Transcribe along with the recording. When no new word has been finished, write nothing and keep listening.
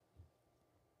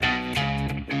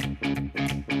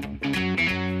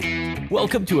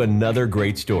Welcome to another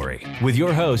great story with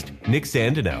your host, Nick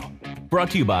Sandino, brought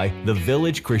to you by the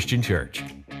Village Christian Church.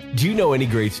 Do you know any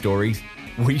great stories?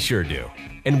 We sure do.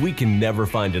 And we can never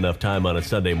find enough time on a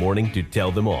Sunday morning to tell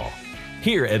them all.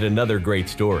 Here at Another Great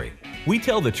Story, we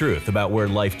tell the truth about where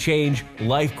life change,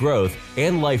 life growth,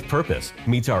 and life purpose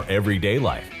meets our everyday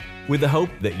life, with the hope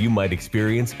that you might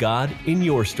experience God in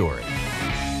your story.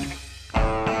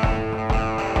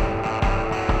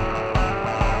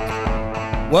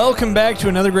 Welcome back to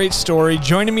Another Great Story.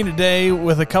 Joining me today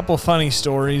with a couple funny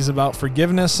stories about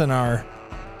forgiveness and our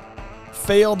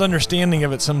failed understanding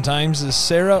of it sometimes is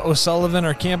Sarah O'Sullivan,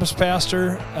 our campus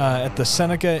pastor at the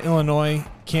Seneca, Illinois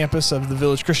campus of the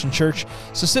Village Christian Church.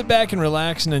 So sit back and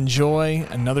relax and enjoy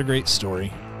another great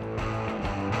story.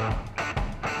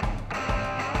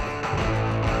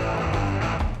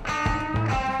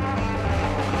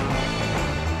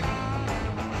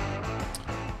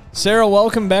 Sarah,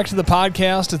 welcome back to the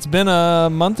podcast. It's been a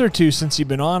month or two since you've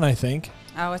been on, I think.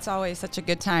 Oh, it's always such a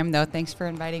good time, though. Thanks for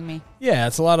inviting me. Yeah,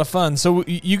 it's a lot of fun. So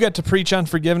you got to preach on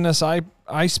forgiveness. I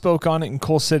spoke on it in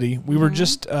Coal City. We were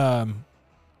just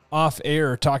off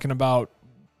air talking about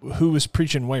who was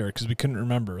preaching where because we couldn't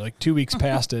remember. Like 2 weeks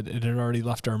past it had already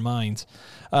left our minds.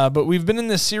 But we've been in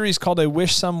this series called I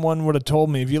Wish Someone Would Have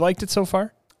Told Me. Have you liked it so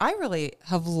far? I really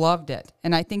have loved it,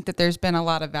 and I think that there's been a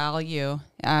lot of value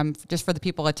just for the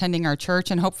people attending our church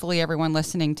and hopefully everyone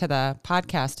listening to the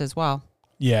podcast as well.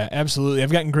 Yeah, absolutely.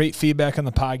 I've gotten great feedback on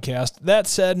the podcast. That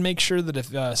said, make sure that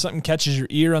if something catches your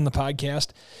ear on the podcast,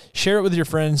 share it with your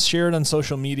friends, share it on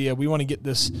social media. We want to get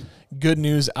this good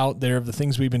news out there of the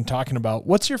things we've been talking about.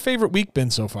 What's your favorite week been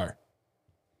so far?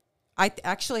 I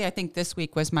think this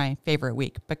week was my favorite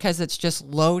week because it's just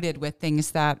loaded with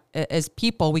things that as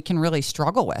people we can really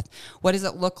struggle with. What does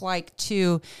it look like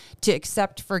to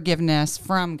accept forgiveness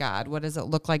from God? What does it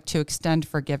look like to extend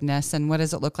forgiveness? And what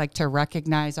does it look like to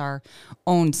recognize our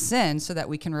own sin so that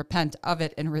we can repent of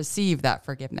it and receive that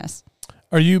forgiveness?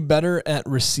 Are you better at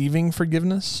receiving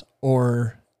forgiveness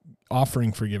or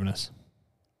offering forgiveness?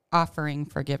 Offering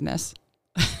forgiveness.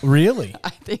 Really? I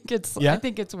think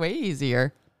it's way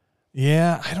easier.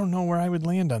 Yeah, I don't know where I would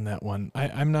land on that one.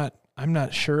 I'm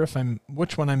not sure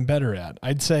which one I'm better at.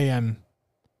 I'd say I'm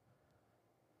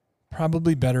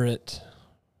probably better at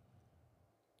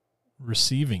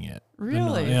receiving it.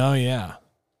 Really? Oh yeah.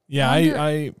 Yeah,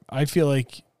 I feel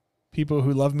like people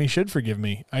who love me should forgive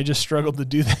me. I just struggle to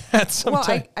do that sometimes.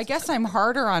 Well, I guess I'm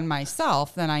harder on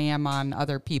myself than I am on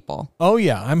other people. Oh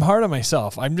yeah, I'm hard on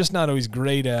myself. I'm just not always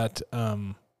great at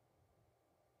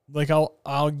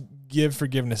I'll give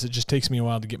forgiveness. It just takes me a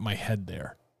while to get my head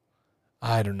there.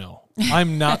 I don't know.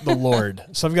 I'm not the Lord.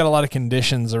 So I've got a lot of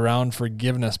conditions around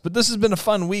forgiveness. But this has been a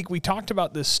fun week. We talked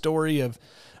about this story of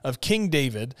King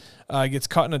David gets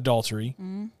caught in adultery,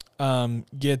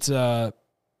 gets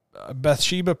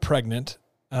Bathsheba pregnant,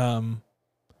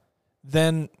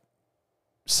 then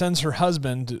sends her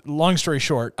husband, long story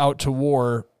short, out to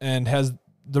war and has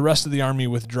the rest of the army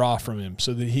withdraw from him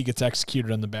so that he gets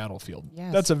executed on the battlefield.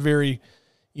 Yes. That's a very,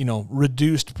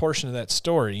 reduced portion of that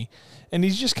story. And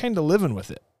he's just kind of living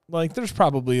with it. Like there's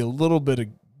probably a little bit of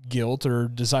guilt or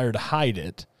desire to hide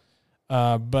it.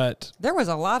 But there was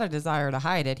a lot of desire to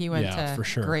hide it. He went to for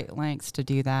sure. great lengths to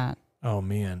do that. Oh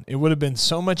man, it would have been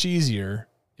so much easier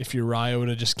if Uriah would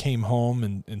have just came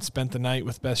home and spent the night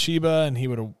with Bathsheba and he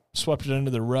would have swept it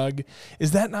under the rug.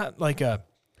 Is that not like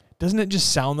doesn't it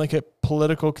just sound like a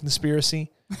political conspiracy?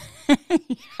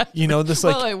 Yeah. This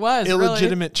it was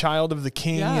illegitimate really child of the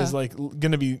king is like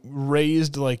going to be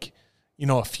raised like,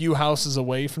 a few houses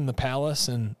away from the palace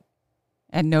and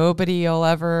nobody will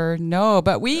ever know.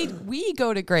 But we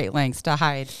go to great lengths to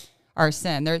hide our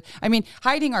sin.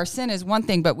 Hiding our sin is one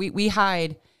thing, but we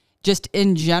hide just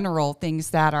in general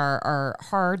things that are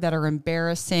hard, that are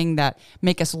embarrassing, that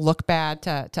make us look bad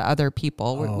to other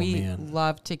people. We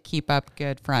love to keep up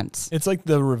good fronts. It's like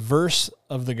the reverse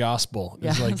of the gospel.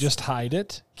 It's like just hide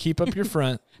it, keep up your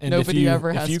front, and if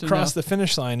you cross the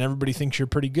finish line, everybody thinks you're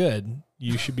pretty good.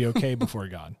 You should be okay before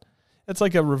God. It's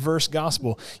like a reverse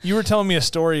gospel. You were telling me a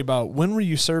story about when were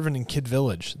you serving in Kid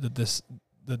Village that this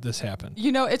happened?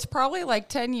 It's probably like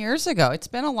 10 years ago. It's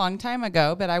been a long time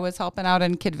ago, but I was helping out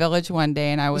in Kid Village one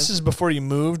day, and This is before you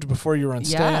moved, before you were on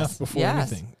staff, before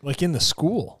anything, like in the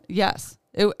school. Yes.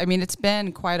 It's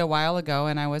been quite a while ago,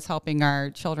 and I was helping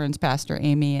our children's pastor,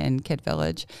 Amy, in Kid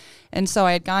Village. And so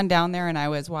I had gone down there, and I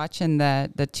was watching the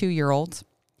 2-year-olds,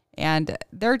 and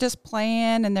they're just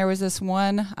playing. And there was this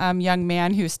one young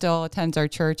man who still attends our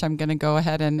church. I'm going to go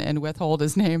ahead and withhold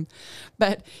his name,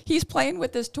 but he's playing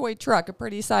with this toy truck, a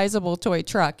pretty sizable toy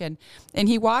truck. And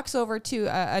he walks over to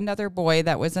another boy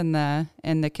that was in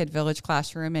the Kid Village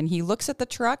classroom, and he looks at the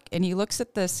truck and he looks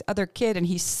at this other kid, and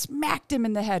he smacked him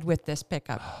in the head with this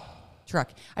pickup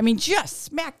truck. I mean, just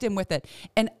smacked him with it.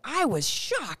 And I was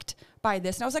shocked by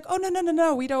this. And I was like, oh,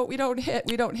 no, we don't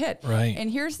hit. Right. And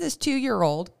here's this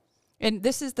 2-year-old, and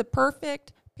this is the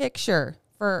perfect picture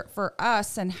for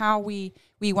us and how we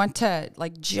want to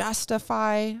like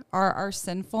justify our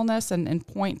sinfulness and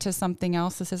point to something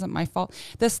else. This isn't my fault.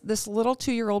 This little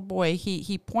 2-year-old boy,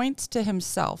 he points to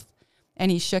himself,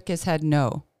 and he shook his head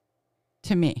no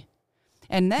to me.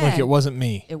 And then like it wasn't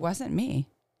me. It wasn't me.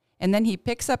 And then he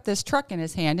picks up this truck in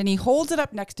his hand, and he holds it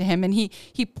up next to him, and he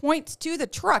points to the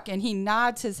truck, and he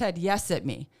nods his head yes at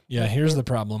me. Yeah, here's the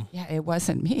problem. Yeah, it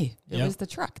wasn't me. It was the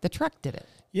truck. The truck did it.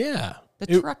 Yeah.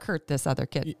 The truck hurt this other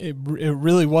kid. It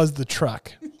really was the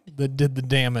truck that did the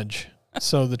damage.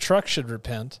 So the truck should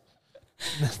repent.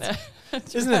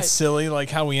 Isn't it silly, like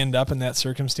how we end up in that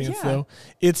circumstance, though?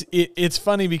 It's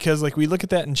funny because like we look at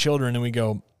that in children and we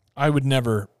go, I would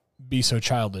never be so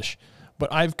childish.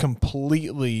 But I've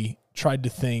completely tried to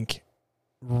think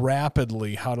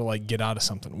rapidly how to like get out of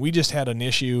something. We just had an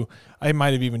issue. I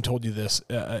might have even told you this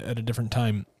at a different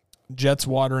time. Jet's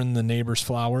watering the neighbor's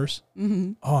flowers.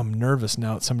 Mm-hmm. Oh, I'm nervous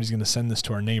now that somebody's going to send this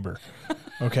to our neighbor.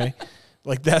 Okay.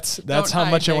 Like that's how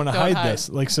much I want to hide this.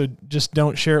 Like, so just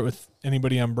don't share it with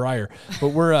anybody on Briar. But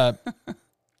we're,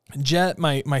 Jet,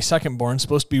 my second born,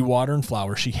 supposed to be watering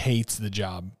flowers. She hates the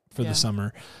job for the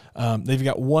summer. They've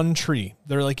got one tree.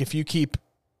 They're like, if you keep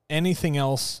anything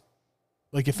else,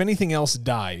 like if anything else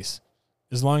dies,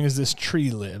 as long as this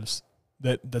tree lives,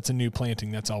 that's a new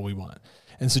planting. That's all we want.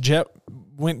 And so Jet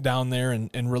went down there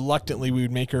and reluctantly we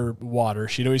would make her water.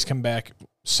 She'd always come back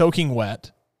soaking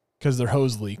wet because their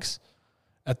hose leaks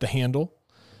at the handle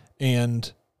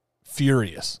and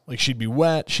furious. Like she'd be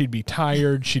wet, she'd be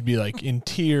tired, she'd be like in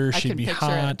tears, she'd be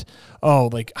hot. Oh,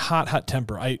 like hot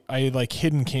temper. I like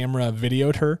hidden camera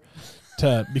videoed her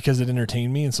because it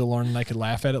entertained me, and so Lauren and I could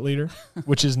laugh at it later,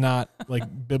 which is not like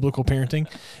biblical parenting.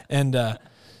 And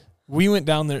we went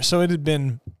down there. So it had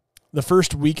been the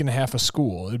first week and a half of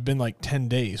school. It had been like 10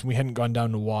 days. We hadn't gone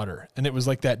down to water, and it was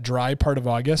like that dry part of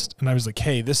August. And I was like,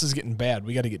 hey, this is getting bad.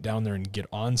 We got to get down there and get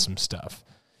on some stuff.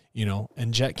 You know,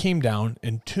 and Jet came down,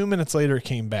 and 2 minutes later it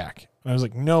came back. And I was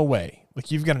like, no way. Like,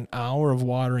 you've got an hour of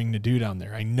watering to do down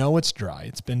there. I know it's dry.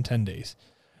 It's been 10 days.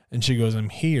 And she goes, I'm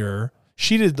here.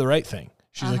 She did the right thing.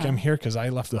 She's like, I'm here because I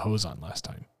left the hose on last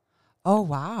time. Oh,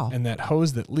 wow. And that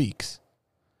hose that leaks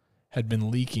had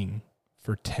been leaking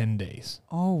for 10 days.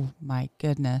 Oh, my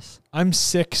goodness. I'm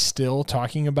sick still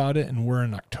talking about it, and we're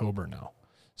in October now.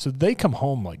 So they come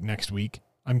home like next week.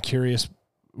 I'm curious.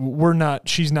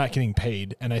 She's not getting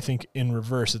paid. And I think in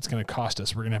reverse, it's going to cost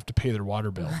us. We're going to have to pay their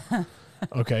water bill.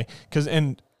 Okay.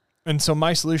 And so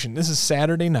my solution, this is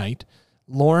Saturday night.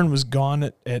 Lauren was gone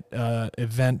at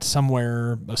event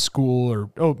somewhere, a school,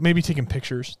 or maybe taking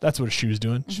pictures. That's what she was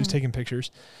doing. She was taking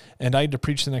pictures. And I had to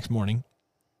preach the next morning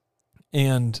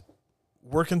and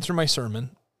working through my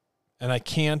sermon. And I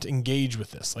can't engage with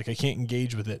this. Like, I can't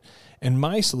engage with it. And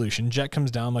my solution, Jet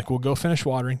comes down, like, we'll go finish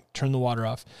watering, turn the water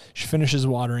off. She finishes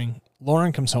watering.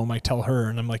 Lauren comes home. I tell her,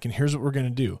 and I'm like, and here's what we're going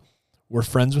to do. We're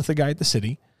friends with the guy at the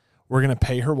city. We're going to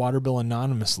pay her water bill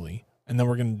anonymously, and then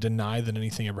we're going to deny that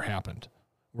anything ever happened.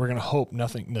 We're going to hope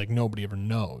nothing, like nobody ever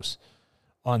knows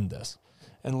on this.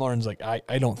 And Lauren's like,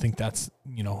 I don't think that's,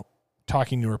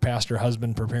 talking to her pastor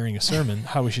husband, preparing a sermon,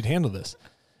 how we should handle this.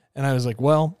 And I was like,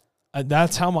 well,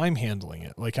 that's how I'm handling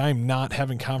it. Like, I'm not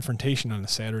having confrontation on a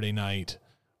Saturday night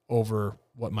over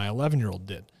what my 11-year-old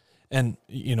did. And,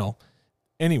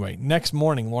 anyway, next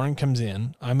morning, Lauren comes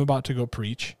in. I'm about to go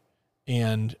preach.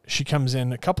 And she comes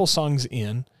in a couple songs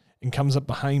in and comes up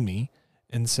behind me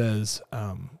and says,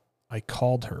 I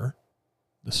called her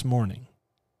this morning.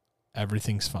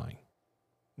 Everything's fine.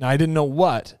 Now, I didn't know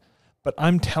what, but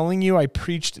I'm telling you, I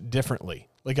preached differently.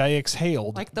 Like, I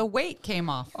exhaled. Like the weight came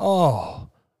off. Oh,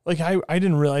 like I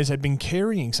didn't realize I'd been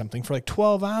carrying something for like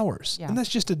 12 hours. Yeah. And that's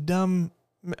just a dumb,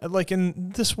 like,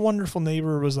 and this wonderful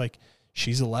neighbor was like,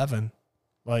 she's 11.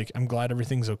 Like, I'm glad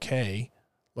everything's okay.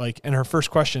 Like, and her first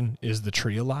question is the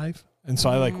tree alive? And so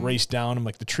I like raced down. I'm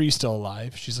like, the tree's still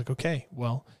alive. She's like, okay,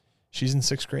 well, she's in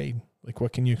 6th grade. Like,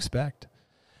 what can you expect?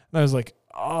 And I was like,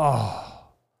 oh.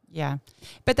 Yeah.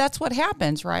 But that's what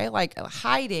happens, right? Like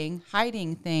hiding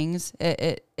things.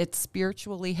 It's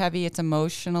spiritually heavy. It's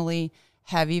emotionally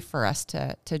heavy for us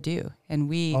to do. And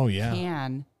we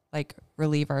can like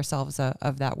relieve ourselves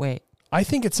of that weight. I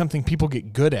think it's something people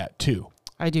get good at too.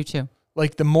 I do too.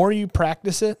 Like the more you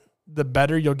practice it, the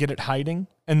better you'll get at hiding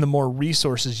and the more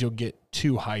resources you'll get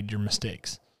to hide your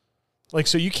mistakes. Like,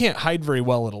 so you can't hide very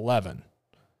well at 11,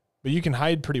 but you can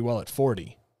hide pretty well at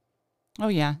 40. Oh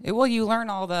yeah. Well, you learn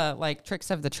all the like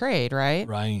tricks of the trade, right?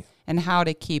 Right. And how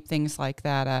to keep things like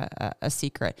that a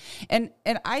secret. And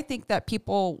I think that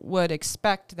people would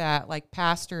expect that like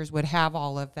pastors would have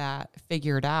all of that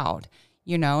figured out,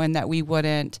 you know, and that we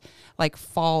wouldn't like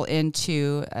fall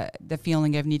into the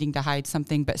feeling of needing to hide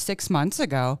something. But 6 months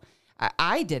ago,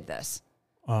 I did this.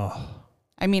 Oh.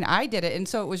 I mean, I did it. And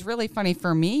so it was really funny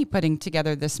for me putting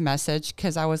together this message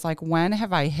because I was like, when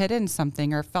have I hidden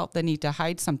something or felt the need to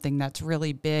hide something that's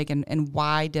really big? And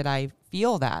why did I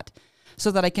feel that? So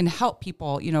that I can help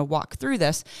people, you know, walk through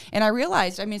this. And I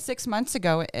realized, I mean, 6 months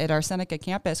ago at our Seneca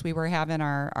campus, we were having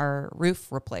our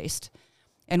roof replaced.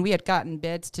 And we had gotten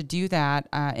bids to do that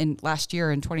in last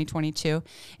year in 2022.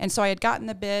 And so I had gotten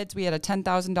the bids. We had a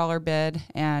 $10,000 bid.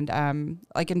 And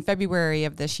like in February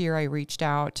of this year, I reached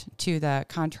out to the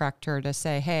contractor to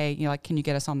say, hey, you know, like, can you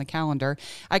get us on the calendar?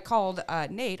 I called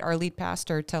Nate, our lead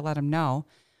pastor, to let him know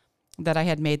that I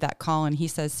had made that call. And he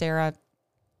says, Sarah,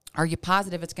 are you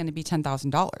positive it's going to be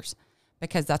 $10,000?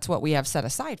 Because that's what we have set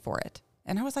aside for it.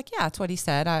 And I was like, yeah, that's what he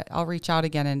said. I'll reach out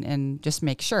again and just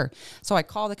make sure. So I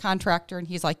call the contractor and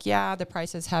he's like, yeah, the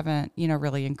prices haven't, you know,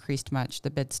 really increased much. The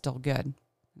bid's still good.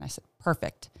 And I said,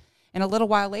 perfect. And a little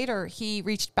while later, he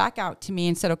reached back out to me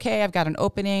and said, okay, I've got an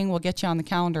opening. We'll get you on the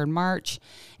calendar in March.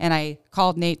 And I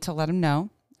called Nate to let him know.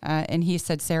 And he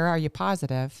said, Sarah, are you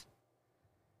positive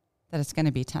that it's going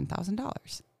to be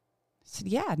 $10,000? I said,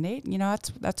 yeah, Nate, you know,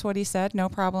 that's what he said. No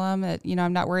problem. You know,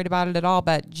 I'm not worried about it at all.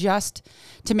 But just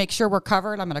to make sure we're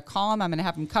covered, I'm going to call him. I'm going to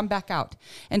have him come back out.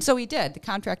 And so he did. The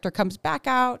contractor comes back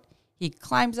out. He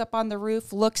climbs up on the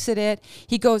roof, looks at it.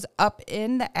 He goes up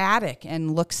in the attic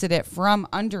and looks at it from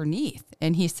underneath.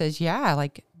 And he says, yeah,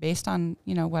 like based on,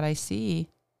 you know, what I see,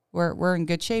 we're in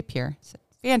good shape here. I said,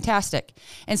 fantastic.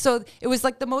 And so it was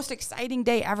like the most exciting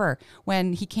day ever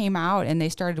when he came out and they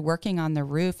started working on the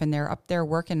roof and they're up there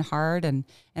working hard. And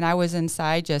I was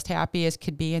inside just happy as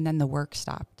could be. And then the work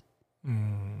stopped.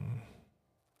 And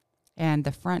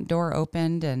the front door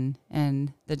opened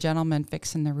and the gentleman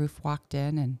fixing the roof walked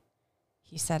in and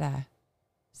he said,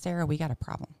 Sarah, we got a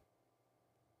problem.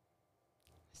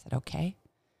 I said, okay.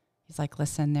 He's like,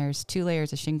 listen, there's 2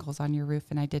 layers of shingles on your roof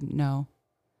and I didn't know.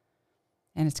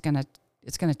 And it's going to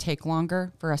take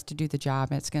longer for us to do the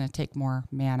job. And it's going to take more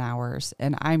man hours.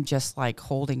 And I'm just like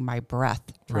holding my breath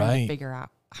trying to figure out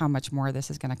how much more this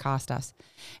is going to cost us.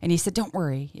 And he said, don't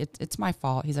worry. It's my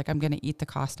fault. He's like, I'm going to eat the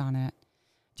cost on it.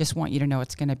 Just want you to know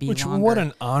it's going to be longer. What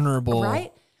an honorable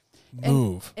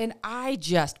move. And I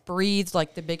just breathed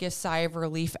like the biggest sigh of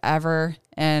relief ever.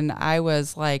 And I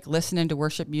was like listening to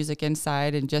worship music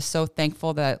inside and just so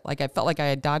thankful that like I felt like I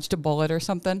had dodged a bullet or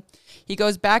something. He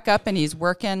goes back up and he's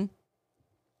working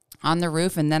on the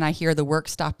roof, and then I hear the work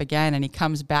stop again, and he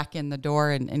comes back in the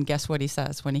door, and guess what he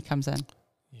says when he comes in?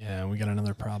 Yeah, we got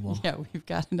another problem. Yeah, we've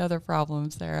got another problem,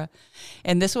 Sarah.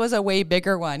 And this was a way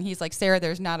bigger one. He's like, Sarah,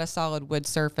 there's not a solid wood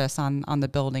surface on the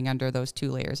building under those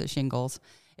 2 layers of shingles.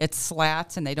 It's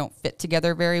slats, and they don't fit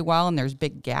together very well, and there's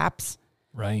big gaps.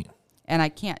 Right. And I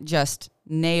can't just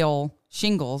nail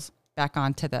shingles back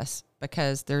onto this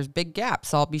because there's big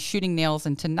gaps. I'll be shooting nails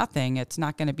into nothing. It's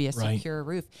not going to be a secure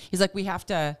roof. He's like, we have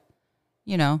to,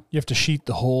 you know. You have to sheet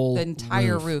the whole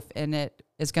entire roof, and it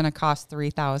is going to cost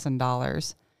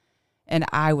 $3,000. And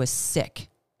I was sick.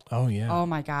 Oh, yeah. Oh,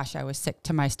 my gosh, I was sick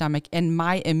to my stomach. And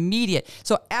my immediate,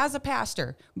 so as a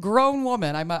pastor, grown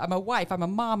woman, I'm a wife, I'm a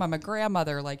mom, I'm a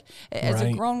grandmother. Like, as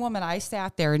a grown woman, I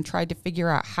sat there and tried to figure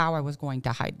out how I was going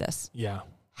to hide this. Yeah.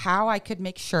 How I could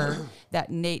make sure that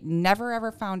Nate never,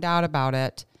 ever found out about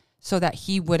it so that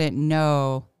he wouldn't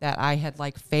know that I had,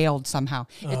 like, failed somehow.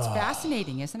 It's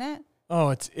fascinating, isn't it? Oh,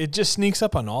 it just sneaks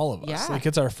up on all of us. Yeah. Like,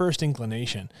 it's our first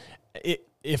inclination.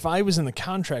 If I was in the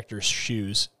contractor's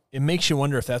shoes, it makes you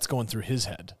wonder if that's going through his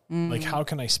head. Like, how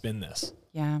can I spin this?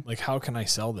 Yeah. Like, how can I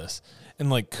sell this? And,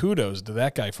 like, kudos to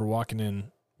that guy for walking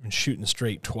in and shooting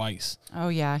straight twice. Oh,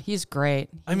 yeah. He's great.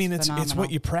 I mean, it's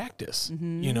what you practice.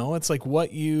 You know, it's like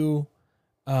what you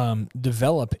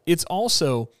develop. It's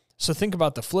also, so think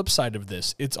about the flip side of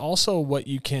this. It's also what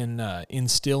you can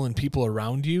instill in people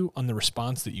around you on the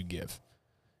response that you give.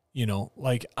 You know,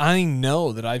 like I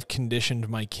know that I've conditioned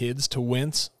my kids to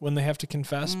wince when they have to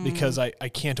confess because I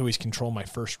can't always control my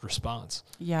first response.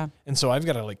 Yeah. And so I've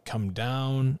got to like come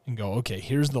down and go, okay,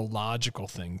 here's the logical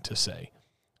thing to say.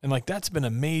 And like, that's been a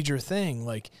major thing.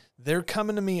 Like they're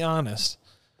coming to me honest.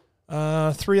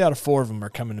 3 out of 4 of them are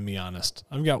coming to me honest.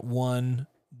 I've got one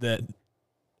that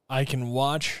I can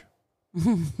watch,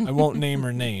 I won't name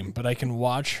her name, but I can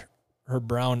watch her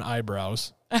brown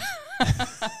eyebrows.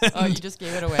 Oh, you just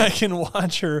gave it away. I can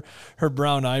watch her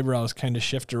brown eyebrows kind of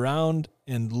shift around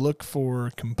and look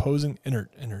for composing, and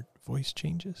her voice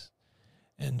changes.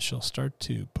 And she'll start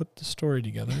to put the story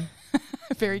together.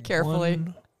 Very carefully.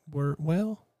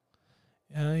 Well,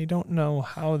 I don't know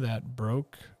how that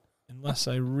broke unless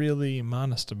I really am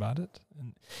honest about it.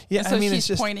 And yeah, so I mean, she's it's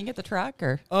just pointing at the truck,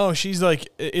 or she's like,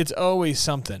 it's always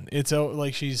something. It's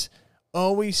like she's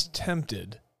always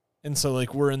tempted, and so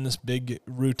like we're in this big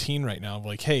routine right now of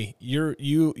like, hey,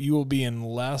 you will be in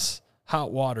less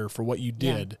hot water for what you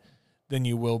did than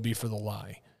you will be for the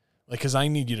lie. Like, because I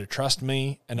need you to trust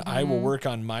me, and I will work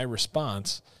on my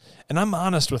response. And I'm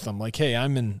honest with them. Like, hey,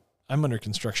 I'm under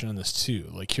construction on this too.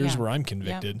 Like, here's where I'm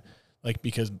convicted. Yeah. Like,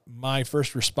 because my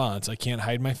first response, I can't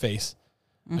hide my face.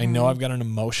 I know I've got an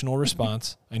emotional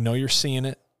response. I know you're seeing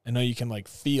it. I know you can like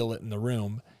feel it in the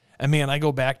room. And man, I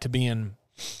go back to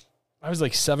I was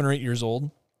like 7 or 8 years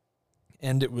old,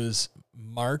 and it was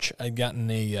March. I'd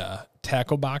gotten a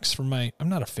tackle box from I'm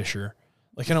not a fisher.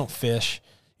 Like, I don't fish.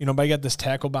 But I got this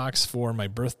tackle box for my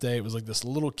birthday. It was like this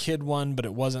little kid one, but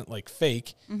it wasn't like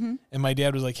fake. And my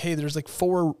dad was like, hey, there's like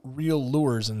 4 real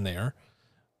lures in there.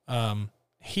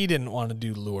 He didn't want to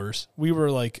do lures. We were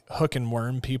like hook and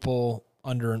worm people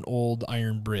under an old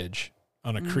iron bridge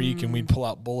on a creek, and we'd pull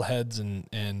out bullheads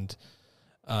and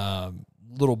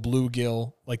little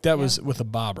bluegill. Like that was with a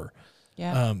bobber.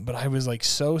 Yeah. But I was like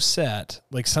so set.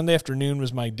 Like Sunday afternoon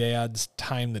was my dad's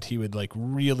time that he would like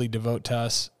really devote to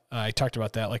us. I talked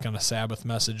about that like on a Sabbath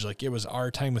message. Like it was our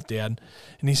time with Dad.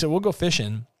 And he said, we'll go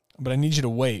fishing, but I need you to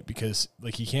wait because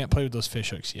like he can't play with those fish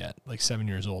hooks yet, like 7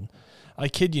 years old. I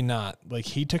kid you not. Like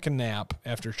he took a nap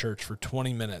after church for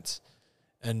 20 minutes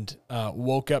and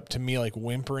woke up to me like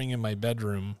whimpering in my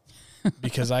bedroom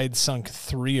because I had sunk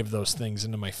 3 of those things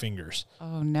into my fingers.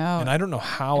 Oh, no. And I don't know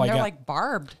how they're like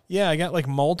barbed. Yeah, I got like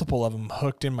multiple of them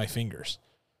hooked in my fingers.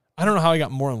 I don't know how I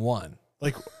got more than one.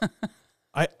 Like...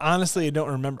 I honestly don't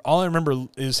remember. All I remember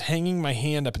is hanging my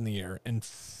hand up in the air and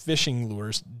fishing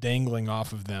lures dangling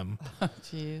off of them. Oh,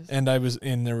 jeez.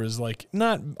 And there was like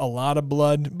not a lot of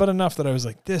blood, but enough that I was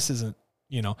like, this isn't,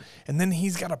 and then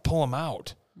he's got to pull them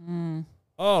out.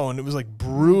 Oh, and it was like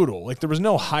brutal. Like there was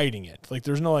no hiding it. Like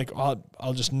there's no like,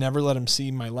 I'll just never let him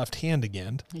see my left hand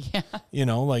again. Yeah.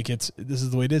 Like this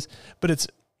is the way it is. But it's,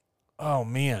 oh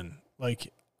man,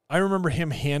 like I remember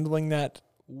him handling that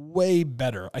way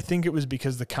better. I think it was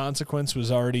because the consequence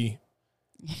was already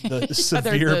the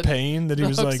severe pain that he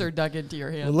was like, are dug into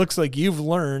your hand. It looks like you've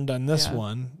learned on this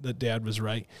one that Dad was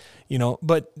right,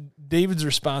 but David's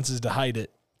response is to hide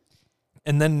it.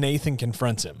 And then Nathan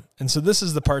confronts him. And so this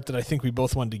is the part that I think we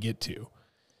both wanted to get to.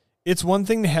 It's one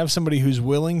thing to have somebody who's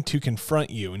willing to confront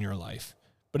you in your life,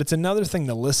 but it's another thing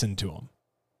to listen to them.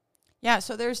 Yeah.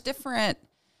 So there's different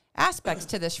aspects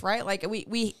to this, right? Like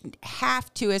we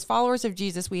have to, as followers of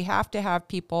Jesus, we have to have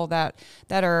people that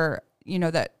are,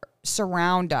 that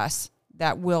surround us,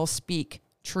 that will speak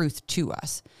truth to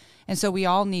us. And so we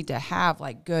all need to have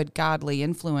like good, godly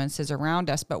influences around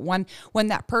us. But when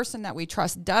that person that we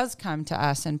trust does come to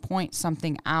us and point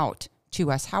something out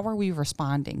to us, how are we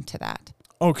responding to that?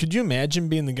 Oh, could you imagine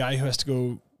being the guy who has to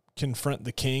go confront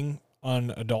the king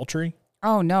on adultery?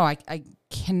 Oh, no, I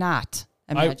cannot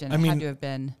imagine. It had to have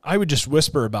been. I would just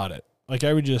whisper about it. Like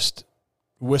I would just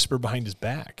whisper behind his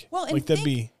back. Well, like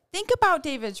think about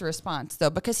David's response though,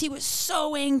 because he was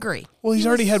so angry. Well, he's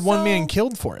already had one man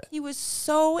killed for it. He was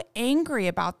so angry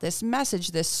about this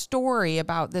message, this story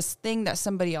about this thing that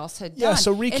somebody else had done. Yeah.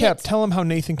 So recap. Tell him how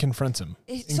Nathan confronts him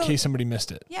in case somebody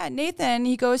missed it. Yeah, Nathan.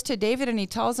 He goes to David and he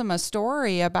tells him a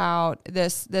story about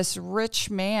this rich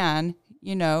man,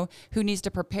 who needs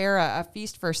to prepare a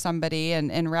feast for somebody,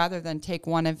 and rather than take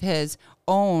one of his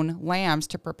own lambs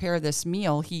to prepare this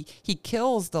meal, he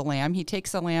kills the lamb. He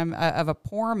takes the lamb of a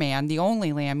poor man, the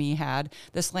only lamb he had,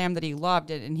 this lamb that he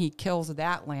loved, and he kills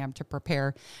that lamb to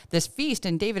prepare this feast.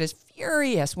 And David is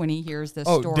furious when he hears this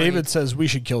story. David says we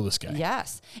should kill this guy.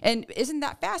 Yes. And isn't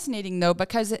that fascinating, though,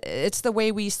 because it's the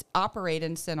way we operate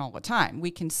in sin all the time.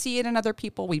 We can see it in other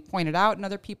people. We point it out in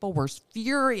other people. We're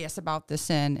furious about the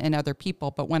sin in other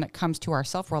people. But when it comes to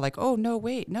ourselves, we're like, oh, no,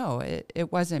 wait, no,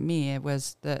 it wasn't me. It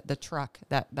was the truck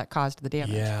that caused the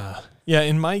damage. Yeah. Yeah.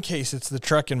 In my case, it's the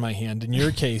truck in my hand. In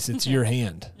your case, it's your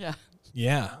hand. Yeah.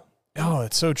 Yeah. Oh,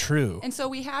 it's so true. And so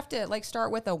we have to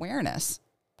start with awareness.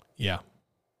 Yeah.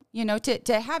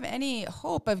 To have any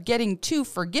hope of getting to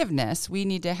forgiveness, we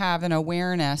need to have an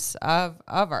awareness of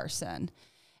our sin.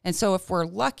 And so if we're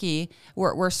lucky,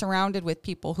 we're surrounded with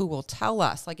people who will tell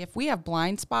us. Like if we have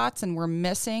blind spots and we're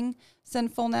missing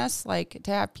sinfulness, like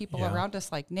to have people around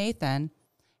us like Nathan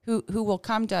who will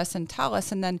come to us and tell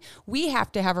us. And then we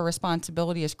have to have a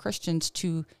responsibility as Christians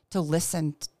to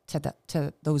listen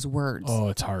to those words. Oh,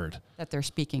 it's hard. That they're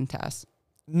speaking to us.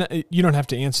 No, you don't have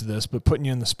to answer this, but putting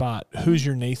you on the spot, who's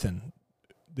your Nathan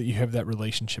that you have that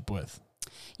relationship with?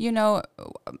 You know,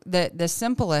 the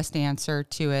simplest answer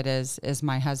to it is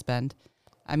my husband.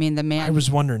 I mean, the man. I was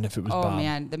wondering if it was Bob. Oh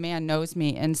man, the man knows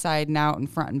me inside and out and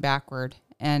front and backward,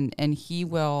 and he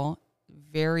will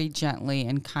very gently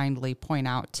and kindly point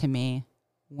out to me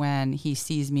when he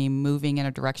sees me moving in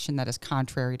a direction that is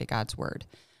contrary to God's word,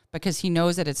 because he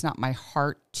knows that it's not my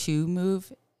heart to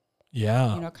move.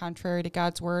 Yeah. Contrary to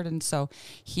God's word. And so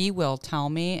he will tell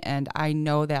me, and I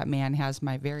know that man has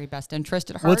my very best interest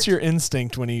at heart. What's your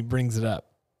instinct when he brings it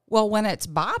up? Well, when it's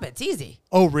Bob, it's easy.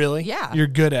 Oh, really? Yeah. You're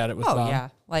good at it with Bob? Oh, yeah.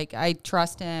 Like I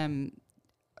trust him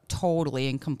totally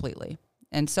and completely.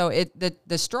 And so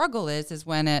the struggle is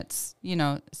when it's,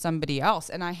 somebody else.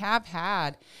 And I have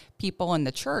had people in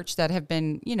the church that have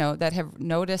been, that have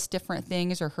noticed different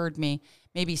things or heard me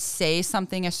maybe say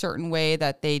something a certain way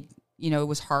that they it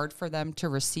was hard for them to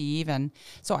receive. And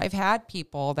so I've had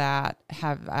people that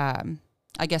have,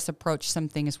 I guess, approached some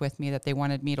things with me that they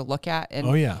wanted me to look at. And,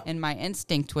 and my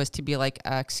instinct was to be like,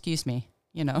 excuse me,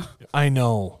 I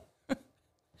know.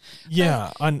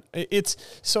 Yeah. It's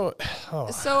so,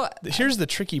 here's the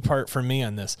tricky part for me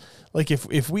on this. Like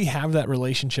if we have that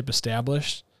relationship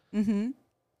established,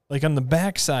 like on the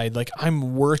backside, like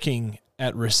I'm working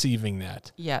at receiving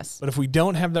that. Yes. But if we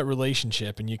don't have that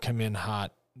relationship and you come in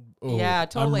hot, yeah,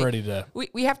 totally. I'm ready to.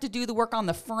 We have to do the work on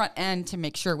the front end to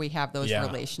make sure we have those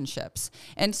relationships.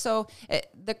 And so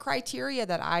the criteria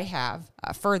that I have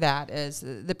for that is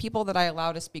the people that I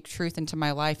allow to speak truth into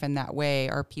my life in that way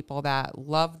are people that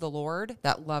love the Lord,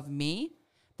 that love me,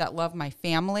 that love my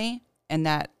family, and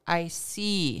that I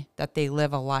see that they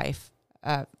live a life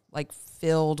like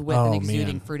filled with an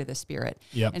exuding fruit of the Spirit.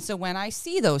 Yep. And so when I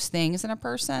see those things in a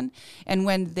person and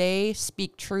when they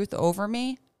speak truth over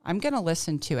me, I'm going to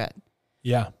listen to it.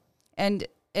 Yeah. And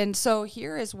so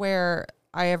here is where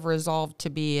I have resolved to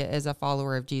be as a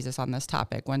follower of Jesus on this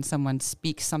topic. When someone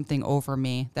speaks something over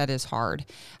me that is hard,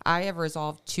 I have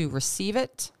resolved to receive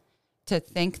it, to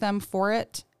thank them for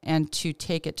it, and to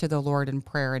take it to the Lord in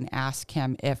prayer and ask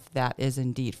him if that is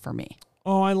indeed for me.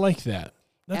 Oh, I like that.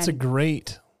 That's a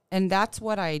great. And that's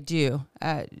what I do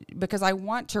because I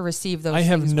want to receive those. I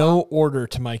have things no order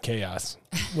to my chaos.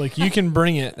 Like you can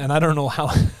bring it, and I don't know how.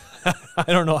 I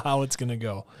don't know how it's going to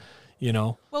go.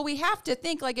 Well, we have to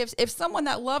think like if someone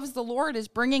that loves the Lord is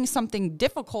bringing something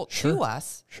difficult to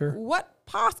us, what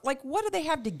do they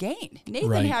have to gain?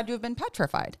 Nathan had to have been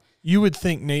petrified. You would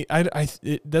think, Nate,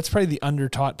 that's probably the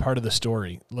undertaught part of the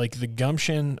story, like the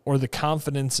gumption or the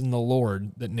confidence in the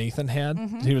Lord that Nathan had.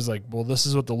 Mm-hmm. He was like, well, this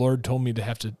is what the Lord told me to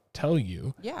have to tell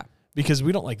you. Yeah. Because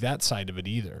we don't like that side of it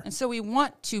either. And so we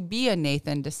want to be a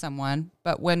Nathan to someone,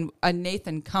 but when a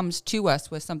Nathan comes to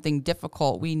us with something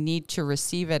difficult, we need to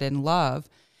receive it in love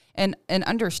and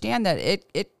understand that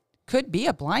it could be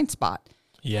a blind spot.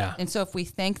 Yeah. And so if we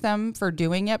thank them for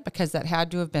doing it because that had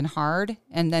to have been hard,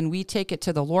 and then we take it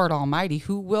to the Lord Almighty,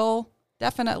 who will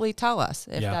definitely tell us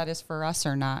if that is for us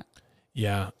or not.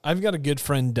 Yeah. I've got a good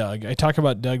friend, Doug. I talk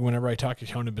about Doug whenever I talk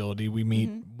accountability. We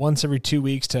meet once every 2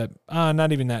 weeks to,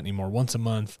 not even that anymore, once a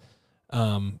month.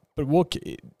 But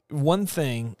one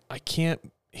thing I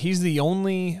can't, he's the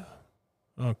only,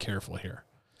 careful here.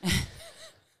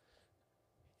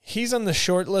 He's on the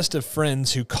short list of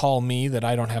friends who call me that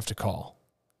I don't have to call.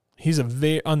 He's on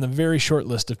the very short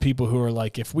list of people who are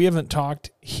like, if we haven't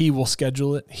talked, he will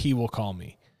schedule it. He will call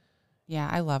me. Yeah,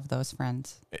 I love those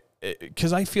friends.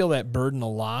 Because I feel that burden a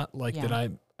lot, that I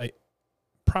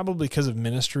probably because of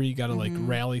ministry, got to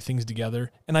rally things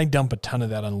together. And I dump a ton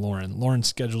of that on Lauren. Lauren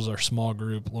schedules our small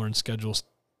group. Lauren schedules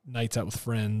nights out with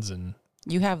friends. And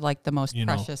you have the most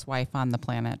precious wife on the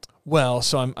planet. Well,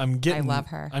 so I'm getting, I love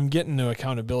her. I'm getting to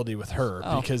accountability with her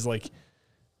because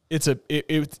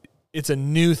it's a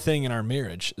new thing in our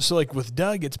marriage. So with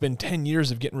Doug, it's been 10 years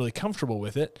of getting really comfortable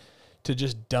with it. To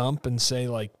just dump and say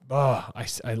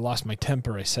I lost my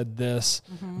temper. I said this.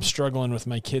 I'm struggling with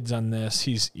my kids on this.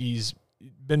 He's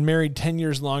been married 10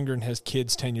 years longer and has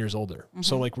kids 10 years older.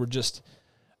 So we're just,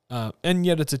 and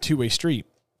yet it's a two-way street.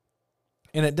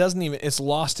 And it's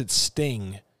lost its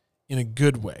sting in a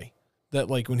good way. That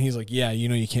when he's like,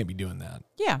 you can't be doing that.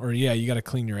 Yeah. Or you got to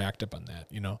clean your act up on that,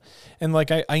 And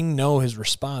I know his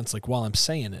response, while I'm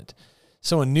saying it.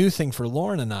 So a new thing for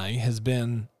Lauren and I has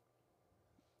been,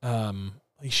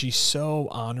 she's so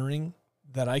honoring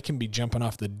that I can be jumping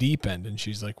off the deep end. And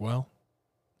she's like, well,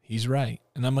 he's right.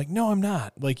 And I'm like, no, I'm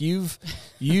not. Like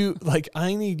like,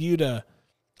 I need you to,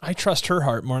 I trust her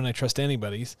heart more than I trust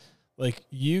anybody's. Like,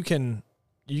 you can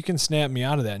snap me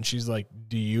out of that. And she's like,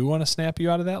 do you want to snap you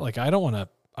out of that? Like, I don't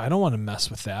want to mess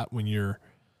with that when you're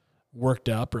worked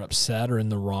up or upset or in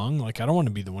the wrong. Like, I don't want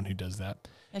to be the one who does that.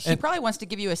 And she probably wants to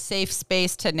give you a safe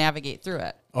space to navigate through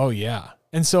it. Oh yeah.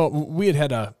 And so we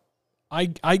had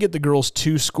I get the girls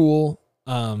to school,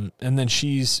 and then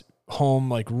she's home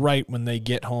like right when they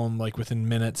get home, like within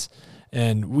minutes.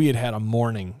 And we had a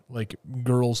morning, like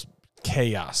girls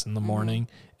chaos in the morning,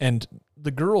 and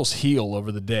the girls heal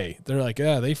over the day. They're like,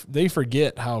 they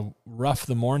forget how rough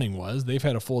the morning was. They've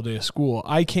had a full day of school.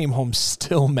 I came home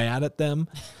still mad at them,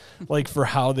 like for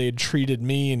how they had treated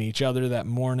me and each other that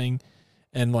morning.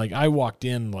 And like, I walked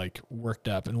in like worked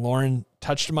up, and Lauren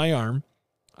touched my arm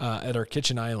at our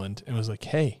kitchen island and was like,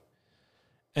 hey.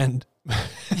 And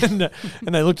and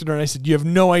I looked at her and I said, you have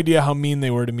no idea how mean they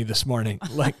were to me this morning.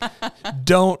 Like,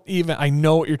 I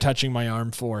know what you're touching my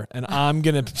arm for, and I'm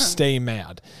going to stay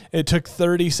mad. It took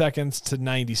 30 seconds to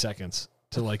 90 seconds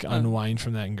to like unwind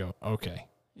from that and go, okay,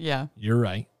 yeah, you're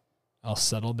right. I'll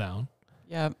settle down.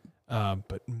 Yep.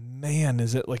 But man,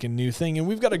 is it like a new thing? And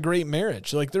we've got a great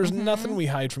marriage. Like, there's nothing we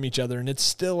hide from each other, and it's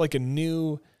still like a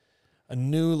new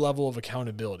level of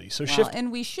accountability. So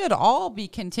and we should all be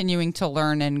continuing to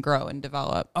learn and grow and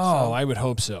develop. Oh, I would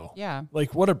hope so. Yeah.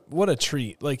 Like, what a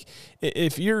treat. Like,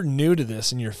 if you're new to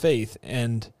this in your faith,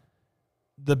 and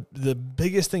the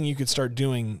biggest thing you could start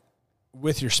doing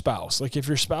with your spouse, like if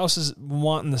your spouse is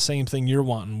wanting the same thing you're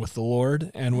wanting with the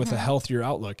Lord and with a healthier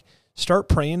outlook, start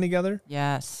praying together.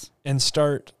 Yes. And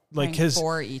start like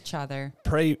for each other.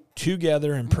 Pray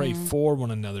together and pray for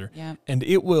one another. Yeah. And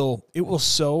it will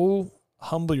so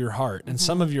humble your heart. And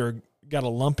some of you got a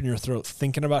lump in your throat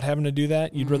thinking about having to do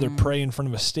that. You'd rather pray in front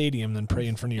of a stadium than pray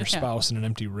in front of your spouse in an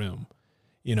empty room,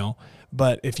 you know?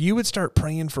 But if you would start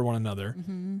praying for one another,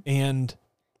 and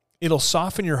it'll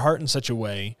soften your heart in such a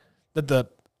way that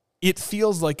it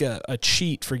feels like a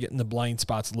cheat for getting the blind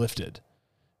spots lifted.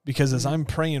 Because as I'm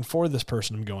praying for this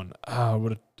person, I'm going, I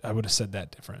would have said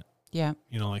that different. Yeah.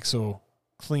 You know, like, so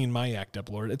clean my act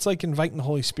up, Lord. It's like inviting the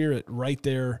Holy Spirit right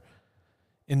there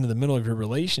into the middle of your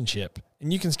relationship,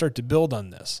 and you can start to build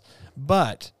on this.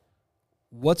 But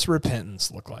what's repentance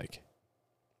look like?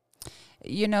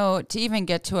 You know, to even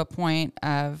get to a point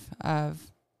of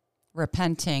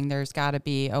repenting, there's got to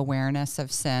be awareness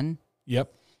of sin.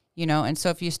 Yep. You know, and so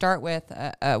if you start with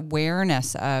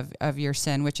awareness of your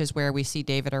sin, which is where we see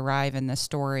David arrive in this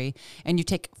story, and you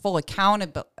take full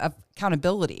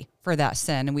accountability for that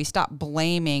sin, and we stop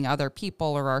blaming other people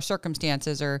or our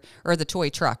circumstances or the toy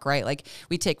truck, right? Like,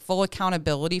 we take full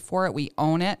accountability for it, we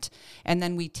own it, and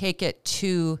then we take it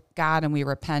to God and we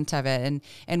repent of it,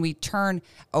 and we turn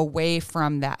away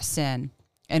from that sin,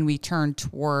 and we turn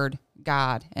toward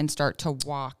God and start to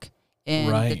walk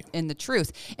in the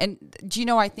truth. And do you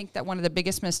know, I think that one of the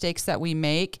biggest mistakes that we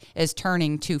make is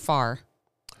turning too far.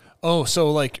 Oh,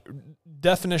 so like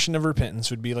definition of repentance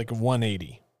would be like a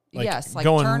 180. Like, yes, like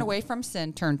turn away from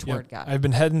sin, turn toward God. I've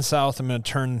been heading south, I'm going to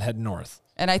turn and head north.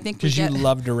 And I think because you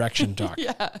love direction talk.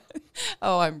 Yeah.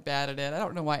 Oh, I'm bad at it. I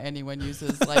don't know why anyone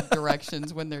uses like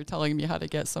directions when they're telling me how to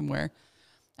get somewhere.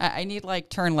 I need like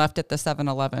turn left at the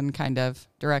 7-Eleven kind of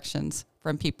directions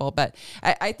from people. But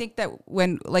I think that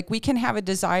when like we can have a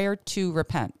desire to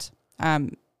repent,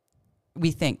 we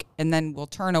think, and then we'll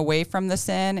turn away from the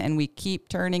sin, and we keep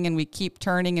turning and we keep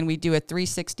turning, and we do a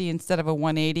 360 instead of a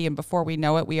 180. And before we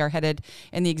know it, we are headed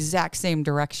in the exact same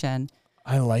direction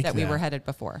that we were headed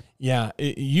before. Yeah.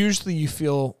 Usually you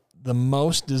feel the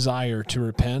most desire to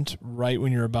repent right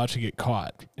when you're about to get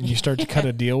caught and you start to cut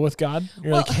a deal with God.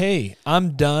 You're like, hey,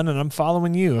 I'm done and I'm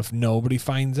following you if nobody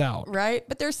finds out. Right.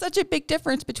 But there's such a big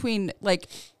difference between like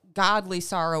godly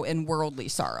sorrow and worldly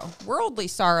sorrow. Worldly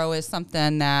sorrow is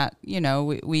something that, you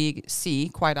know, we see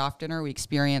quite often, or we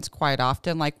experience quite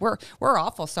often. Like we're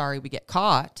awful sorry we get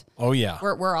caught. Oh yeah.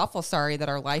 We're awful sorry that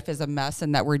our life is a mess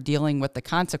and that we're dealing with the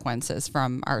consequences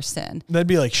from our sin. That'd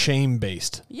be like shame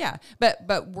based. Yeah.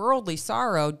 But worldly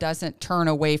sorrow doesn't turn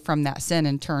away from that sin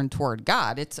and turn toward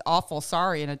God. It's awful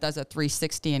sorry, and it does a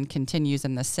 360 and continues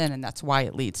in the sin, and that's why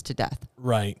it leads to death.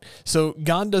 Right. So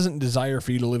God doesn't desire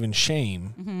for you to live in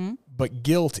shame, but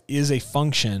guilt is a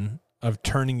function of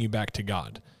turning you back to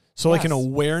God. So like an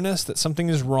awareness that something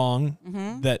is wrong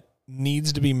that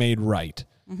needs to be made right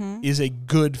is a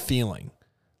good feeling.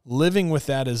 Living with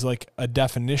that is like a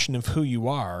definition of who you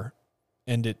are,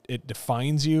 and it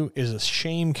defines you, is a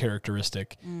shame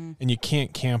characteristic, and you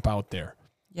can't camp out there.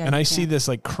 Yeah, and I see this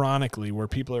like chronically where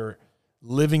people are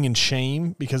living in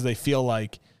shame because they feel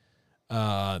like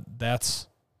that's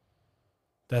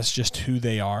just who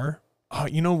they are. Oh,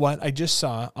 you know what? I just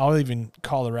saw, I'll even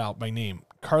call her out by name.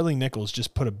 Carly Nichols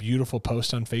just put a beautiful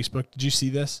post on Facebook. Did you see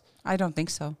this? I don't think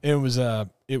so. It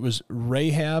was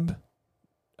Rahab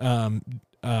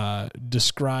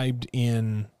described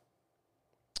in,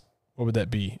 what would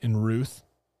that be? In Ruth?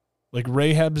 Like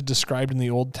Rahab's described in the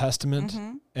Old Testament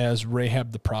as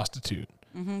Rahab the prostitute.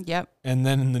 Yep. And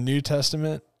then in the New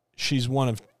Testament, she's one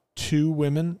of 2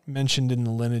 women mentioned in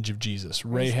the lineage of Jesus.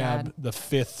 Praise Rahab, God. the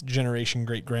 5th generation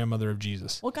great-grandmother of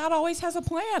Jesus. Well, God always has a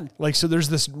plan. Like, so there's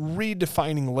this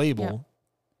redefining label.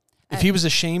 Yep. If he was a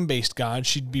shame-based God,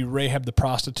 she'd be Rahab the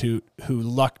prostitute who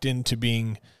lucked into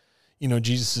being,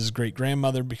 Jesus'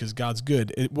 great-grandmother because God's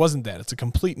good. It wasn't that. It's a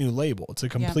complete new label. It's a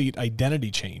complete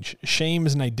identity change. Shame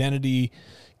is an identity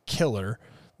killer.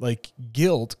 Like,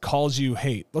 guilt calls you,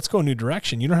 hey, let's go a new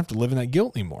direction. You don't have to live in that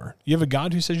guilt anymore. You have a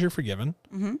God who says you're forgiven,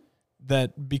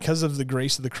 that because of the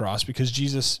grace of the cross, because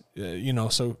Jesus,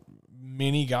 so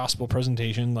many gospel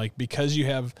presentation, like because you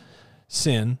have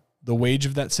sin, the wage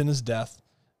of that sin is death.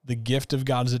 The gift of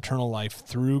God is eternal life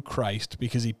through Christ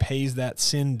because he pays that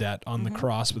sin debt on the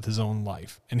cross with his own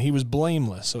life. And he was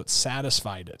blameless, so it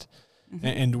satisfied it.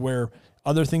 And where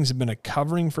other things have been a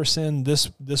covering for sin, this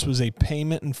was a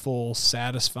payment in full,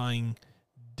 satisfying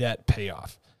debt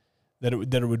payoff, that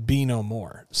it would be no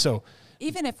more. So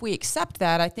even if we accept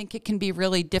that, I think it can be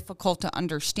really difficult to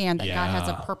understand that God has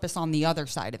a purpose on the other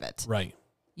side of it. Right.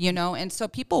 And so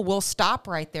people will stop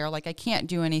right there. Like, I can't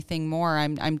do anything more.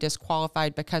 I'm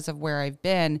disqualified because of where I've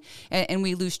been. And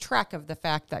we lose track of the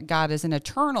fact that God is an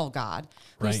eternal God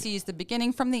who sees the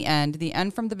beginning from the end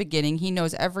from the beginning. He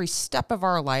knows every step of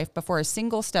our life before a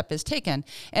single step is taken.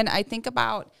 And I think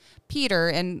about Peter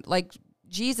and like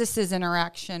Jesus's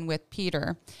interaction with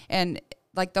Peter, and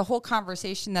like the whole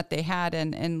conversation that they had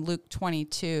in Luke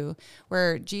 22,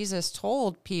 where Jesus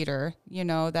told Peter,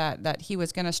 that he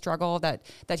was going to struggle, that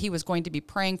he was going to be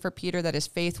praying for Peter, that his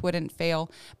faith wouldn't fail,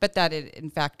 but that it in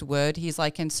fact would. He's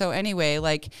like, and so anyway,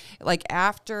 like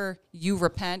after you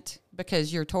repent,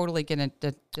 because you're totally going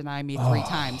to deny me 3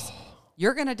 times,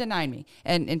 you're going to deny me.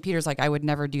 And Peter's like, I would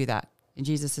never do that. And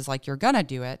Jesus is like, you're going to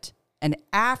do it. And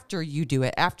after you do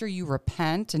it, after you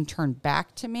repent and turn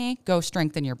back to me, go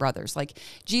strengthen your brothers. Like,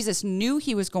 Jesus knew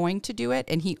he was going to do it,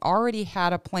 and he already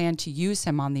had a plan to use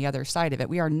him on the other side of it.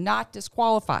 We are not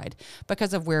disqualified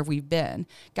because of where we've been.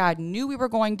 God knew we were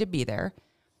going to be there.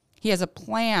 He has a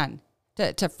plan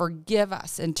to forgive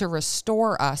us and to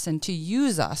restore us and to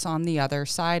use us on the other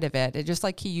side of it. Just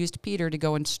like he used Peter to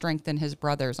go and strengthen his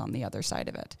brothers on the other side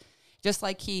of it. Just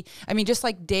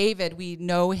like David, we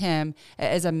know him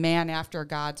as a man after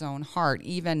God's own heart,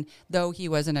 even though he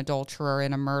was an adulterer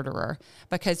and a murderer,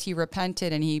 because he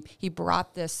repented and he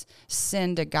brought this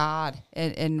sin to God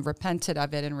and repented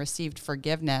of it and received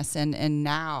forgiveness. And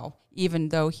now, even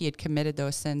though he had committed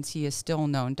those sins, he is still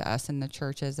known to us in the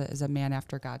church as a man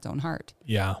after God's own heart.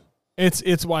 Yeah.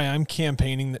 It's why I'm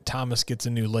campaigning that Thomas gets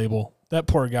a new label. That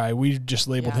poor guy, we just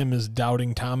labeled him as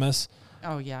Doubting Thomas.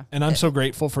 Oh, yeah. And I'm so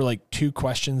grateful for like 2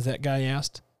 questions that guy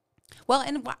asked. Well,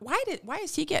 and why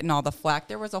is he getting all the flack?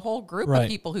 There was a whole group of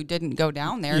people who didn't go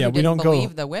down there, who didn't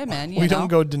believe the women. We don't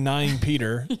go denying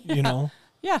Peter,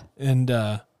 Yeah. And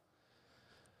but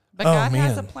God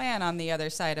has a plan on the other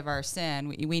side of our sin.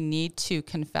 We need to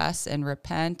confess and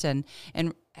repent and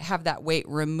have that weight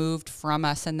removed from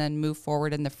us, and then move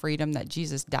forward in the freedom that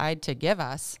Jesus died to give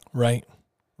us. Right.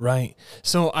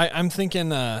 So I'm thinking,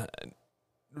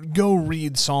 go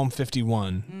read Psalm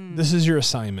 51. This is your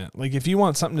assignment. Like, if you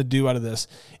want something to do out of this,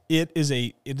 it is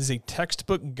a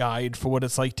textbook guide for what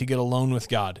it's like to get alone with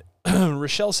God.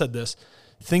 Rochelle said this,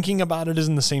 thinking about it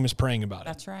isn't the same as praying about it.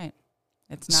 That's right.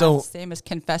 It's not the same as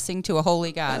confessing to a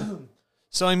holy God.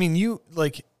 So, I mean, you,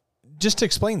 like, just to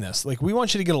explain this, like, we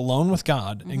want you to get alone with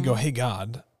God and go, hey,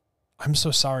 God, I'm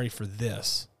so sorry for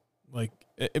this. Like,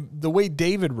 the way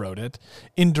David wrote it,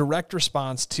 in direct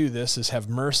response to this, is have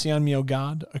mercy on me, O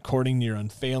God, according to your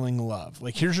unfailing love.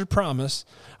 Like, here's your promise.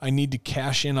 I need to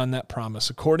cash in on that promise.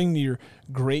 According to your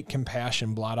great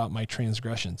compassion, blot out my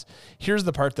transgressions. Here's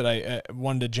the part that I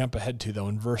wanted to jump ahead to, though,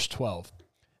 in verse 12.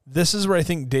 This is where I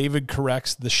think David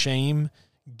corrects the shame,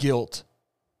 guilt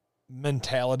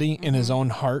mentality in his own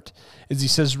heart, as he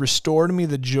says, restore to me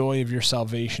the joy of your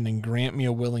salvation and grant me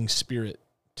a willing spirit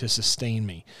to sustain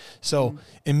me. So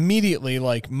immediately,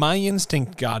 like, my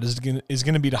instinct, God, is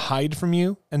going to be to hide from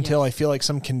you until I feel like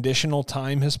some conditional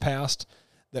time has passed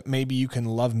that maybe you can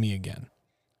love me again.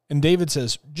 And David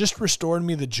says, just restore to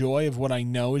me the joy of what I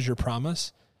know is your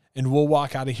promise, and we'll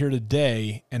walk out of here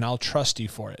today and I'll trust you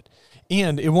for it.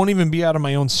 And it won't even be out of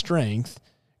my own strength.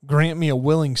 Grant me a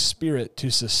willing spirit to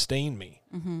sustain me,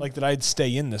 like that I'd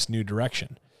stay in this new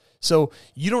direction. So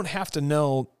you don't have to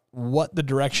know what the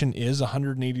direction is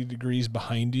 180 degrees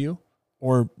behind you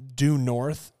or due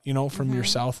north, from your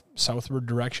southward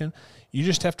direction. You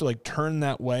just have to like turn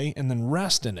that way and then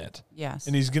rest in it. Yes.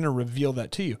 And he's going to reveal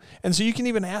that to you. And so you can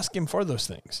even ask him for those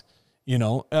things.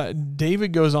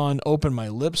 David goes on, open my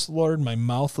lips, Lord, my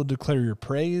mouth will declare your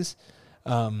praise.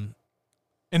 And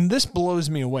this blows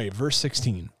me away. Verse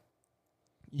 16,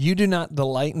 you do not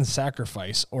delight in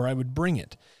sacrifice, or I would bring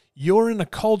it. You're in a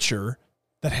culture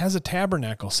that has a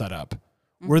tabernacle set up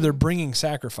where they're bringing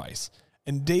sacrifice.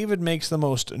 And David makes the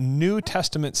most New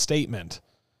Testament statement,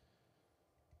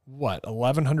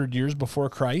 1,100 years before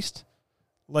Christ?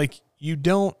 Like, he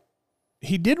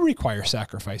did require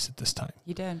sacrifice at this time.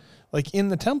 He did. Like in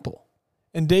the temple.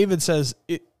 And David says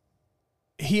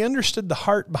he understood the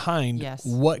heart behind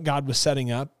what God was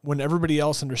setting up when everybody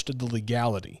else understood the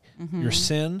legality. Your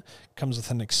sin comes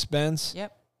with an expense.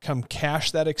 Yep. Come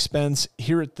cash that expense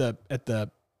here at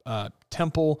the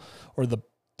temple or the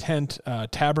tent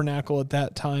tabernacle at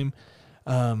that time.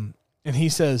 And he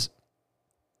says,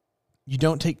 you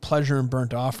don't take pleasure in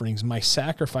burnt offerings. My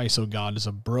sacrifice, O God, is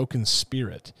a broken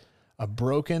spirit, a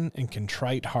broken and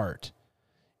contrite heart.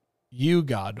 You,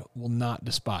 God, will not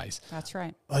despise. That's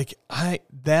right. Like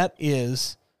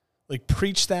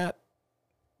preach that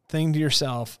thing to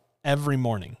yourself every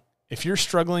morning. If you're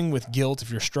struggling with guilt,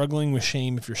 if you're struggling with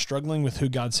shame, if you're struggling with who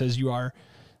God says you are,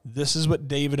 this is what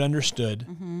David understood.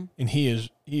 And he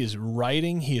is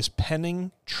writing, he is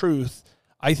penning truth,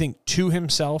 I think, to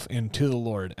himself and to the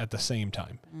Lord at the same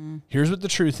time. Here's what the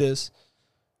truth is.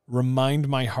 Remind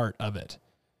my heart of it.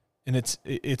 And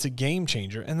it's a game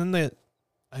changer. And then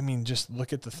just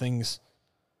look at the things.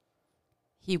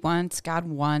 God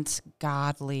wants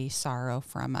godly sorrow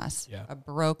from us. Yeah. A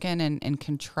broken and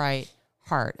contrite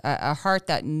heart. A heart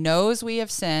that knows we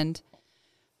have sinned,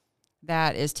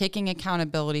 that is taking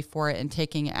accountability for it and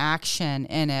taking action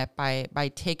in it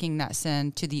by taking that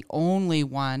sin to the only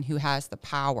one who has the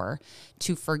power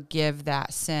to forgive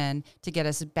that sin, to get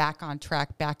us back on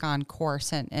track, back on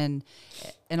course, and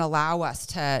allow us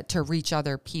to reach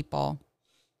other people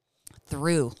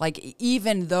through. Like,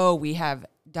 even though we have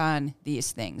done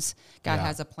these things, God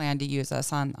has a plan to use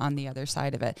us on the other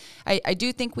side of it. I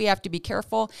do think we have to be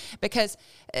careful, because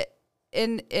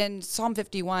in Psalm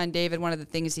 51, David, one of the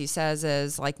things he says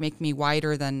is like, make me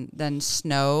whiter than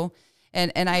snow.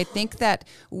 And I think that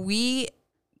we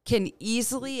can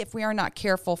easily, if we are not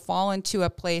careful, fall into a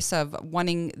place of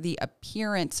wanting the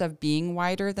appearance of being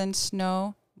whiter than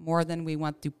snow more than we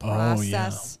want the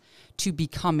process to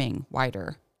becoming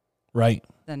whiter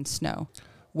than snow.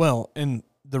 Well, and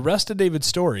the rest of David's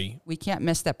story, we can't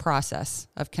miss that process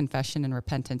of confession and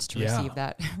repentance to receive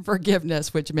that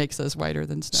forgiveness, which makes us whiter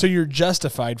than snow. So you're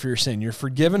justified for your sin. You're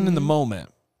forgiven in the moment.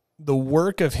 The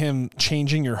work of him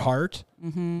changing your heart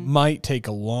might take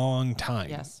a long time.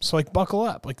 Yes. So buckle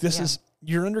up.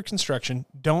 You're under construction.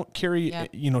 Don't carry,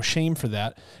 shame for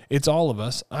that. It's all of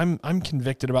us. I'm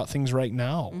convicted about things right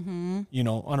now,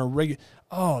 on a regular.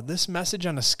 Oh, this message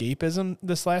on escapism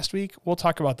this last week, we'll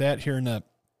talk about that here in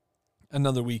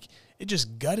another week. It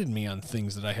just gutted me on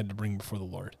things that I had to bring before the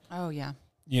Lord. Oh, yeah.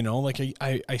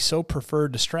 I so prefer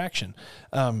distraction.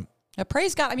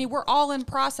 Praise God. I mean, we're all in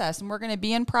process, and we're going to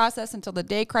be in process until the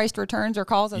day Christ returns or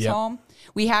calls us home.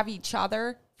 We have each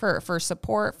other for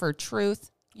support, for truth,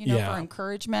 for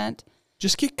encouragement.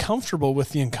 Just get comfortable with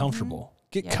the uncomfortable.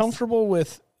 Get comfortable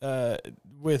with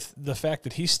the fact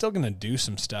that he's still going to do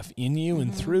some stuff in you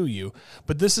and through you.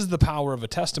 But this is the power of a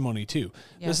testimony too.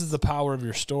 Yes. This is the power of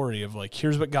your story of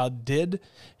here's what God did,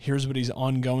 here's what he's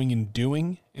ongoing and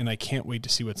doing, and I can't wait to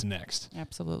see what's next.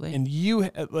 Absolutely. And you,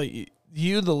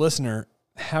 the listener,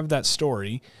 have that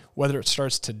story, whether it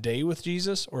starts today with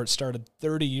Jesus or it started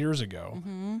 30 years ago.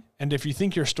 And if you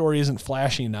think your story isn't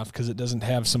flashy enough because it doesn't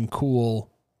have some cool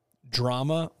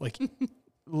drama,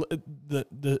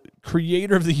 the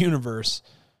creator of the universe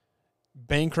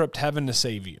bankrupt heaven to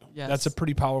save you. Yes. That's a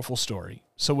pretty powerful story.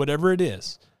 So whatever it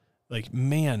is,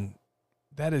 man,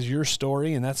 that is your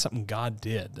story, and that's something God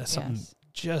did. That's something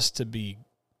just to be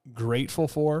grateful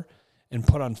for and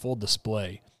put on full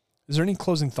display. Is there any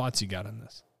closing thoughts you got on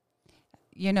this?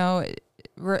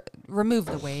 Remove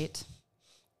the weight.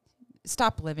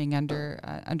 Stop living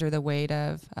under the weight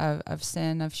of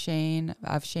sin, of shame,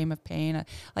 of pain.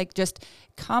 Just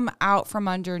come out from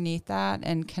underneath that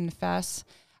and confess.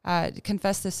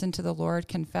 confess this sin to the Lord,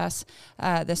 confess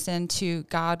the sin to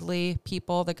godly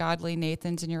people, the godly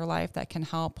Nathans in your life that can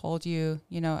help hold you,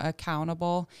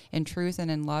 accountable in truth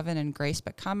and in love and in grace,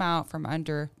 but come out from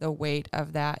under the weight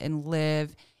of that and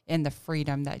live in the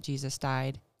freedom that Jesus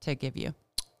died to give you.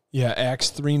 Yeah, Acts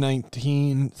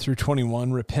 3:19 through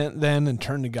 21. Repent then and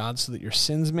turn to God so that your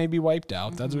sins may be wiped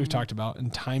out. That's what we've talked about.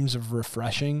 And times of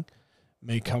refreshing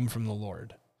may come from the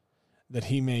Lord, that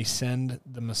he may send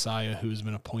the Messiah who has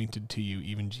been appointed to you,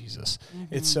 even Jesus.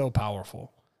 It's so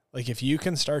powerful. Like if you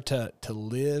can start to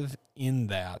live in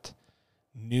that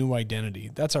new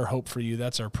identity, that's our hope for you.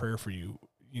 That's our prayer for you.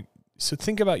 So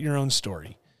think about your own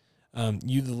story,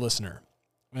 you the listener,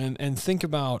 and think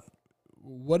about,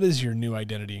 what is your new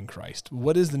identity in Christ?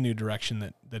 What is the new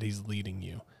direction that he's leading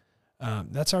you?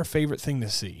 That's our favorite thing to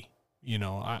see.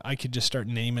 I could just start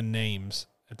naming names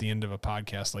at the end of a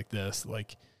podcast like this.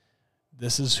 Like,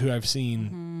 this is who I've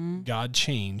seen God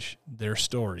change their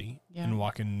story and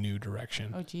walk in a new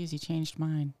direction. Oh, geez, he changed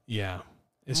mine. Yeah.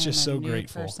 It's just so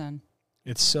grateful. Person.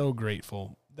 It's so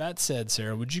grateful. That said,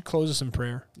 Sarah, would you close us in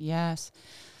prayer? Yes.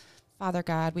 Father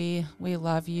God, we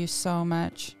love you so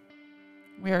much.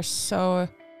 We are so,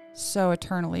 so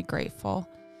eternally grateful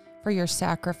for your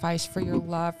sacrifice, for your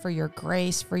love, for your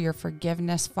grace, for your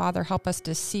forgiveness. Father, help us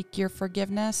to seek your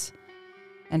forgiveness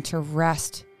and to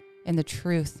rest in the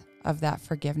truth of that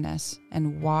forgiveness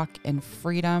and walk in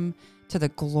freedom to the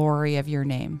glory of your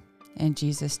name. In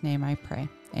Jesus' name I pray.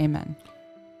 Amen.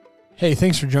 Hey,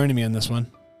 thanks for joining me on this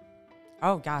one.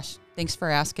 Oh, gosh. Thanks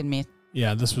for asking me.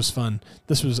 Yeah, this was fun.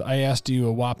 I asked you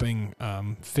a whopping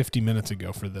 50 minutes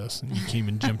ago for this, and you came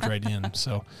and jumped right in.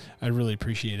 So I really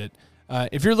appreciate it.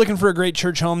 If you're looking for a great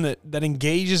church home that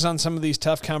engages on some of these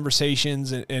tough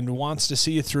conversations and wants to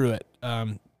see you through it,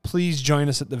 please join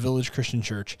us at the Village Christian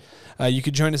Church. You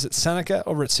could join us at Seneca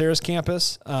over at Sarah's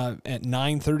campus at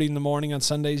 9:30 in the morning on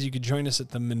Sundays. You could join us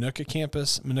at the Minooka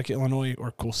campus, Minooka, Illinois,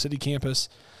 or Cool City campus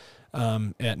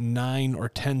at 9 or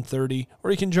 10:30,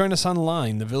 or you can join us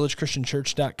online,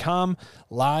 thevillagechristianchurch.com,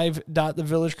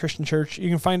 live.thevillagechristianchurch. You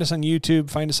can find us on YouTube,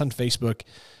 find us on Facebook.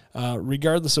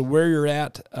 Regardless of where you're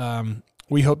at,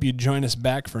 we hope you join us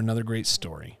back for another great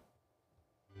story.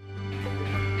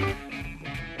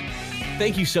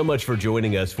 Thank you so much for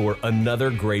joining us for another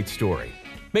great story.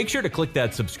 Make sure to click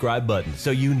that subscribe button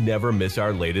so you never miss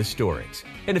our latest stories.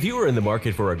 And if you are in the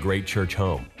market for a great church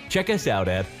home, check us out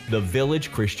at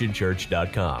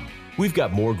thevillagechristianchurch.com. We've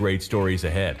got more great stories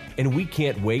ahead, and we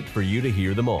can't wait for you to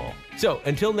hear them all. So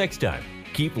until next time,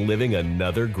 keep living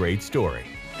another great story.